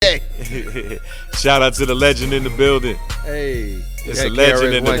Shout out to the legend in the building. Hey, it's a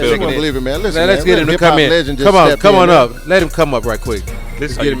legend in the building. You won't believe it, man. Listen, let's get him to come in. Come on up. Let him come up right quick.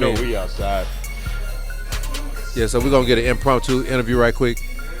 This is how you know we outside. Yeah, so we're gonna get an impromptu interview right quick.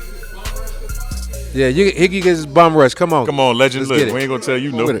 Yeah, he can get his bum rush. Come on, legend. Look, we ain't gonna tell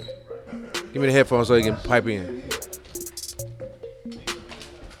you no. Give me the headphones so he can pipe in.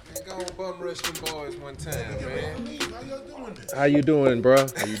 Go on, bum rush them boys one time, man. How you doing, bro?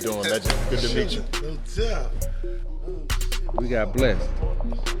 How you doing, legend? Good to meet you. No doubt. We got blessed.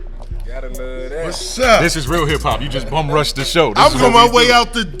 Gotta love that. What's up? This is real hip hop. You just bum rushed the show. I'm on my way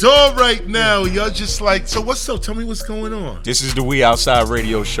out the door right now. Y'all just like, so what's up? Tell me what's going on. This is the We Outside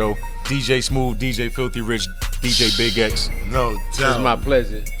radio show. DJ Smooth, DJ Filthy Rich, DJ Big X. No doubt. It's my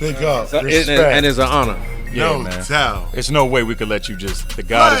pleasure. Big up. And it's an honor. Yeah, no man. doubt. There's no way we could let you the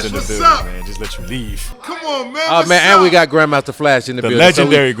God is in the Flash, building, up? man. Just let you leave. Come on, man. Oh, man, and we got Grandmaster Flash in the building.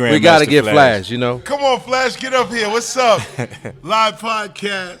 Legendary Grandmaster We got to get Flash, you know. Come on, Flash, get up here. What's up? Live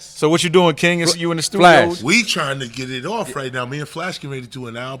podcast. So what you doing, King? Is you in the studio? Flash. We trying to get it off right now. Me and Flash getting ready to do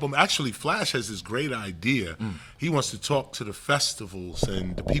an album. Actually, Flash has this great idea. He wants to talk to the festivals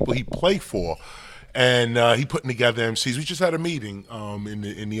and the people he play for. And he putting together MCs. We just had a meeting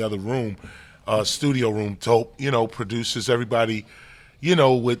in the other room. Studio room, dope, producers, everybody,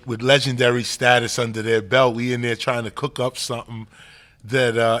 with legendary status under their belt. We in there trying to cook up something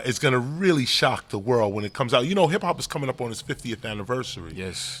that is going to really shock the world when it comes out. Hip hop is coming up on its 50th anniversary.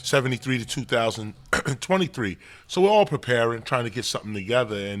 Yes. 73 to 2023. So we're all preparing, trying to get something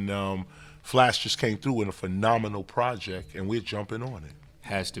together. And Flash just came through with a phenomenal project, and we're jumping on it.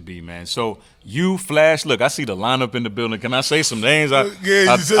 Has to be, man. So you, Flash, look, I see the lineup in the building. Can I say some names? I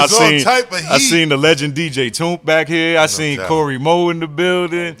seen the legend DJ Toomp back here. I seen doubt. Corey Moe in the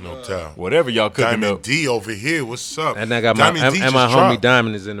building. No doubt. Whatever y'all cooking Diamond up. D over here. What's up? And I got my homie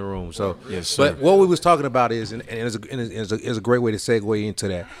Diamond is in the room. So, yes, sir. But what we was talking about is, and it's a great way to segue into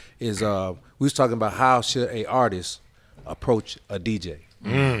that, is we was talking about how should a artist approach a DJ.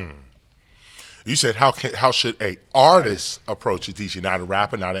 You said how should a artist approach a DJ, not a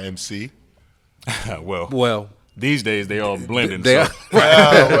rapper, not an MC? well, these days they all blending. They so. are.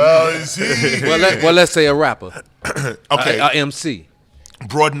 well, is he? well, let's say a rapper. Okay. A MC.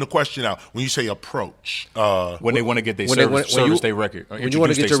 Broaden the question out. When you say approach, when they want to get their their record. When you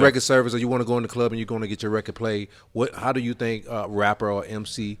want to get your record service, or you want to go in the club and you're going to get your record played, how do you think a rapper or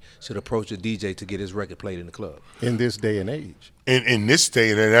MC should approach a DJ to get his record played in the club? In this day and age. In this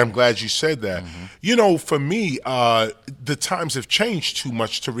day, and I'm glad you said that. For me, the times have changed too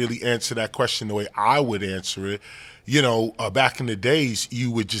much to really answer that question the way I would answer it. Back in the days,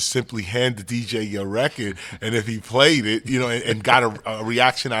 you would just simply hand the DJ your record, and if he played it, and got a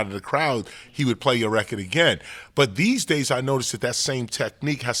reaction out of the crowd, he would play your record again. But these days, I noticed that same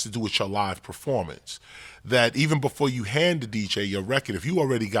technique has to do with your live performance. That even before you hand the DJ your record, if you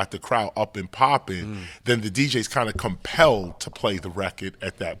already got the crowd up and popping, then the DJ's kind of compelled to play the record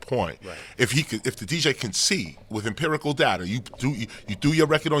at that point. Right. If the DJ can see with empirical data, you threw your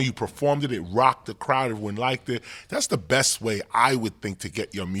record on, you performed it, it rocked the crowd, everyone liked it. That's the best way I would think to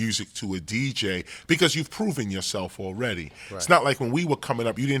get your music to a DJ, because you've proven yourself already. Right. It's not like when we were coming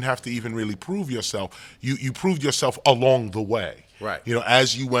up, you didn't have to even really prove yourself. You proved yourself along the way. Right.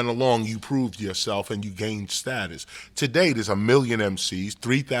 As you went along, you proved yourself and you gained status. Today, there's 1 million MCs,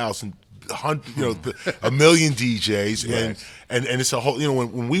 3,000, a million DJs, Yes. and it's a whole.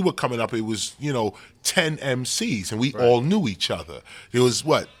 When we were coming up, it was 10 MCs, and we all knew each other. There was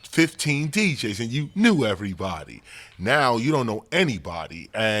 15 DJs, and you knew everybody. Now you don't know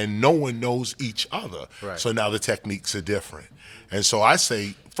anybody, and no one knows each other. Right. So now the techniques are different, and so I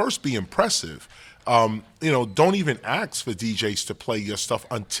say first be impressive. Don't even ask for DJs to play your stuff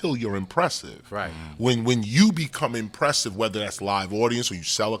until you're impressive. Right. When you become impressive, whether that's live audience or you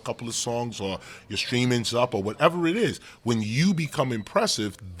sell a couple of songs or your streaming's up or whatever it is, when you become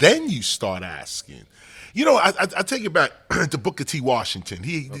impressive, then you start asking. I take it back to Booker T. Washington.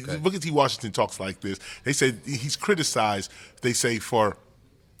 Booker T. Washington talks like this. They say he's criticized, they say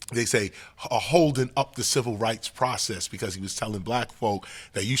holding up the civil rights process, because he was telling black folk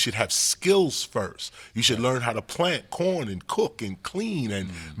that you should have skills first. You should learn how to plant corn and cook and clean and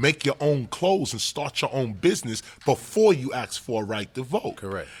make your own clothes and start your own business before you ask for a right to vote.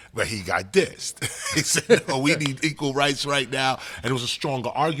 Correct. But he got dissed. He said, no, we need equal rights right now. And there was a stronger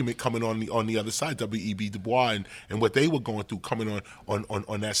argument coming on the other side, W.E.B. Du Bois and what they were going through coming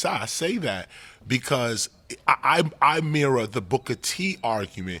on that side. I say that because I mirror the Booker T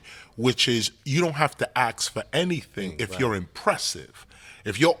argument, which is you don't have to ask for anything if you're impressive.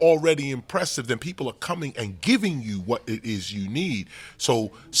 If you're already impressive, then people are coming and giving you what it is you need.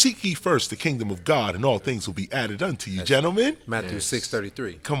 So seek ye first the kingdom of God, and all things will be added unto you, gentlemen. Matthew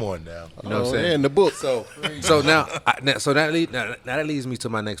 6:33. Come on now. You know what I'm saying? Yeah, in the book. So now that leads me to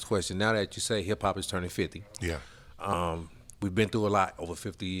my next question. Now that you say hip hop is turning 50, Yeah. we've been through a lot over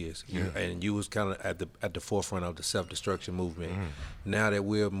 50 years, and you was kind of at the forefront of the self-destruction movement. Now that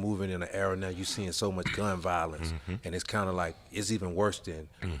we're moving in an era now, you're seeing so much gun violence, and it's kind of like it's even worse than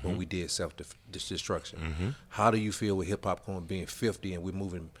when we did self-destruction. How do you feel with hip hop being 50 and we're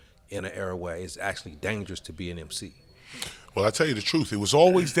moving in an era where it's actually dangerous to be an MC? Well, I tell you the truth. It was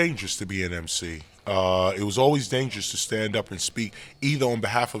always dangerous to be an MC. It was always dangerous to stand up and speak either on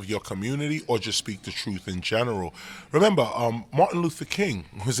behalf of your community or just speak the truth in general. Remember, Martin Luther King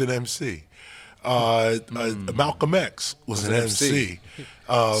was an MC. Malcolm X was an MC.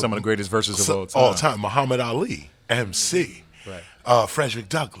 Some of the greatest verses of all time. Muhammad Ali, MC. Right. Frederick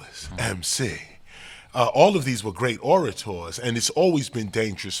Douglass, MC. All of these were great orators, and it's always been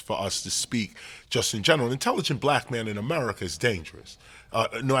dangerous for us to speak just in general. An intelligent black man in America is dangerous,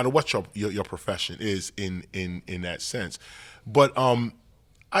 no matter what your profession is in that sense. But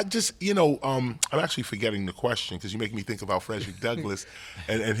I just, I'm actually forgetting the question because you make me think about Frederick Douglass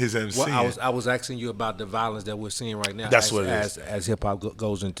and his MC. Well, I was asking you about the violence that we're seeing right now. That's what it is. As hip hop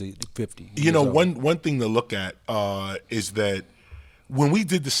goes into 50. One thing to look at is that when we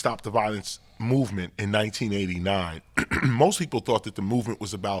did the Stop the Violence movement in 1989, most people thought that the movement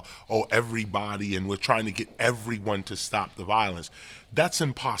was about, everybody, and we're trying to get everyone to stop the violence. That's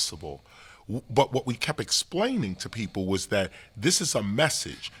impossible. But what we kept explaining to people was that this is a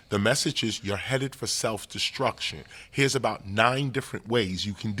message. The message is you're headed for self-destruction. Here's about 9 different ways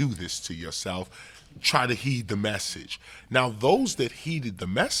you can do this to yourself. Try to heed the message. Now, those that heeded the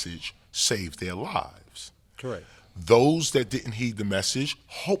message saved their lives. Correct. Those that didn't heed the message,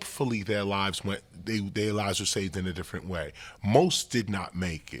 hopefully their lives were saved in a different way. Most did not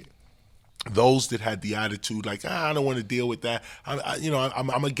make it. Those that had the attitude like, I don't want to deal with that. I'm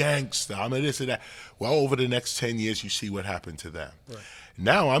a gangster. I'm a this or that. Well, over the next 10 years, you see what happened to them. Right.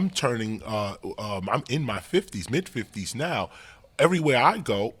 Now I'm turning. I'm in my 50s, mid 50s now. Everywhere I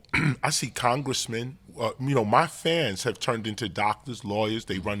go, I see congressmen. My fans have turned into doctors, lawyers.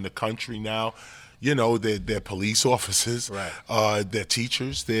 They run the country now. They're police officers, right. They're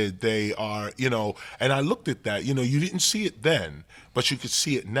teachers, they are, and I looked at that, you didn't see it then, but you could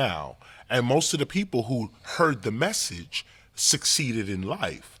see it now. And most of the people who heard the message succeeded in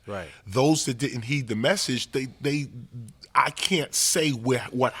life. Right. Those that didn't heed the message, I can't say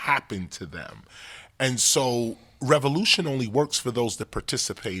what happened to them. And so revolution only works for those that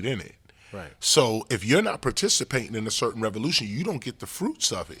participate in it. Right. So if you're not participating in a certain revolution, you don't get the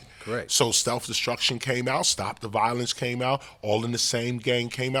fruits of it. Correct. So self-destruction came out, Stop the Violence came out, All in the Same Gang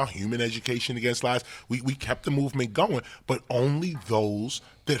came out, Human Education Against Lies. We kept the movement going, but only those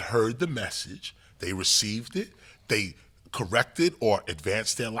that heard the message, they received it, they corrected or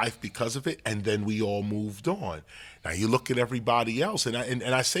advanced their life because of it, and then we all moved on. Now you look at everybody else, and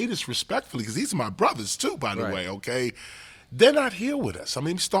I say this respectfully because these are my brothers too, by the way, okay? They're not here with us. I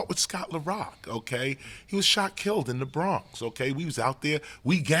mean, start with Scott LaRock, okay? He was shot, killed in the Bronx, okay? We was out there.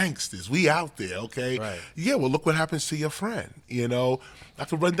 We gangsters. We out there, okay? Right. Yeah, well, look what happens to your friend, I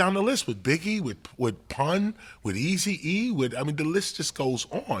could run down the list with Biggie, with Pun, with Eazy-E, the list just goes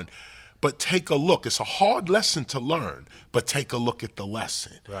on. But take a look. It's a hard lesson to learn, but take a look at the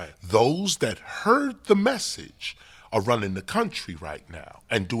lesson. Right. Those that heard the message are running the country right now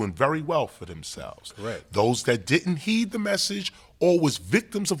and doing very well for themselves. Correct. Those that didn't heed the message or was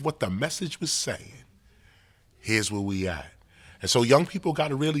victims of what the message was saying, here's where we at. And so young people got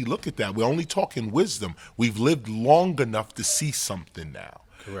to really look at that. We're only talking wisdom. We've lived long enough to see something now.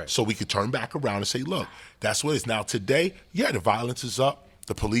 Correct. So we could turn back around and say, look, that's what it is. Now today, the violence is up.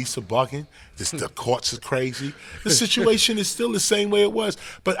 The police are bugging. The courts are crazy. The situation is still the same way it was.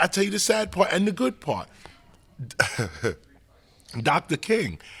 But I tell you the sad part and the good part. Dr.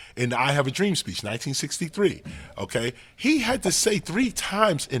 King in the I Have a Dream speech, 1963, okay? He had to say 3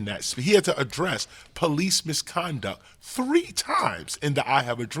 times in that speech, he had to address police misconduct 3 times in the I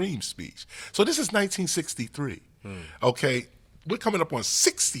Have a Dream speech. So this is 1963, okay? We're coming up on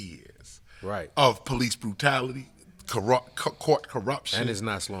 60 years of police brutality, court corruption. And it's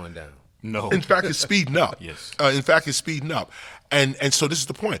not slowing down. No. In fact, it's speeding up. Yes. In fact, it's speeding up. And so this is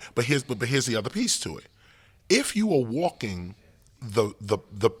the point. But here's the other piece to it. If you are walking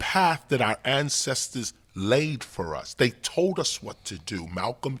the path that our ancestors laid for us, they told us what to do.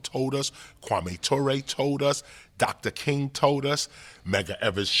 Malcolm told us, Kwame Ture told us, Dr. King told us, Medgar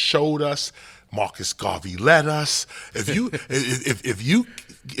Evers showed us, Marcus Garvey led us. If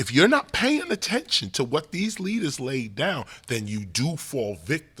you're not paying attention to what these leaders laid down, then you do fall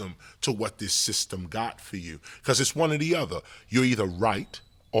victim to what this system got for you. Because it's one or the other. You're either right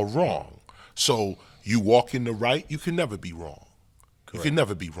or wrong. So you walk in the right, you can never be wrong. Correct. You can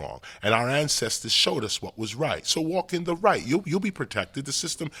never be wrong. And our ancestors showed us what was right. So walk in the right. You'll be protected. This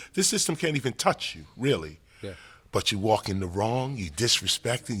system can't even touch you, really. Yeah. But you walk in the wrong, you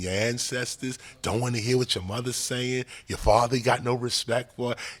disrespecting your ancestors, don't want to hear what your mother's saying, your father you got no respect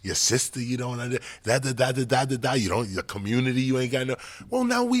for, your sister you don't you don't, your community you ain't got no. Well,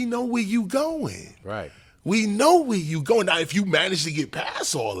 now we know where you going. Right. We know where you going. Now, if you manage to get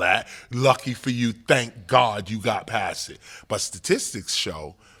past all that, lucky for you, thank God you got past it. But statistics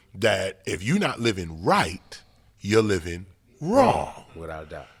show that if you're not living right, you're living wrong. Without a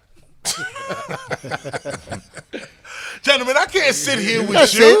doubt. Gentlemen, I can't sit here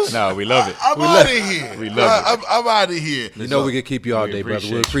with you. No, we love it. I'm out of here. We love it. I'm out of here. You know we can keep you all day, brother.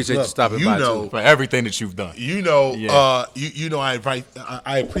 We appreciate you stopping by too. For everything that you've done. You know, Yeah.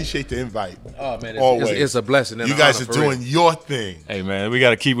 I appreciate the invite. Oh man, Always. it's a blessing. And You an guys honor are for real. doing your thing. Hey man, we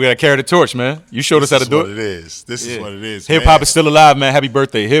gotta carry the torch, man. You showed us how to do This it. This is what it is. Hip hop is still alive, man. Happy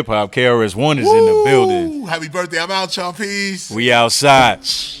birthday, hip hop. KRS One is in the building. Happy birthday. I'm out, y'all. Peace. We outside.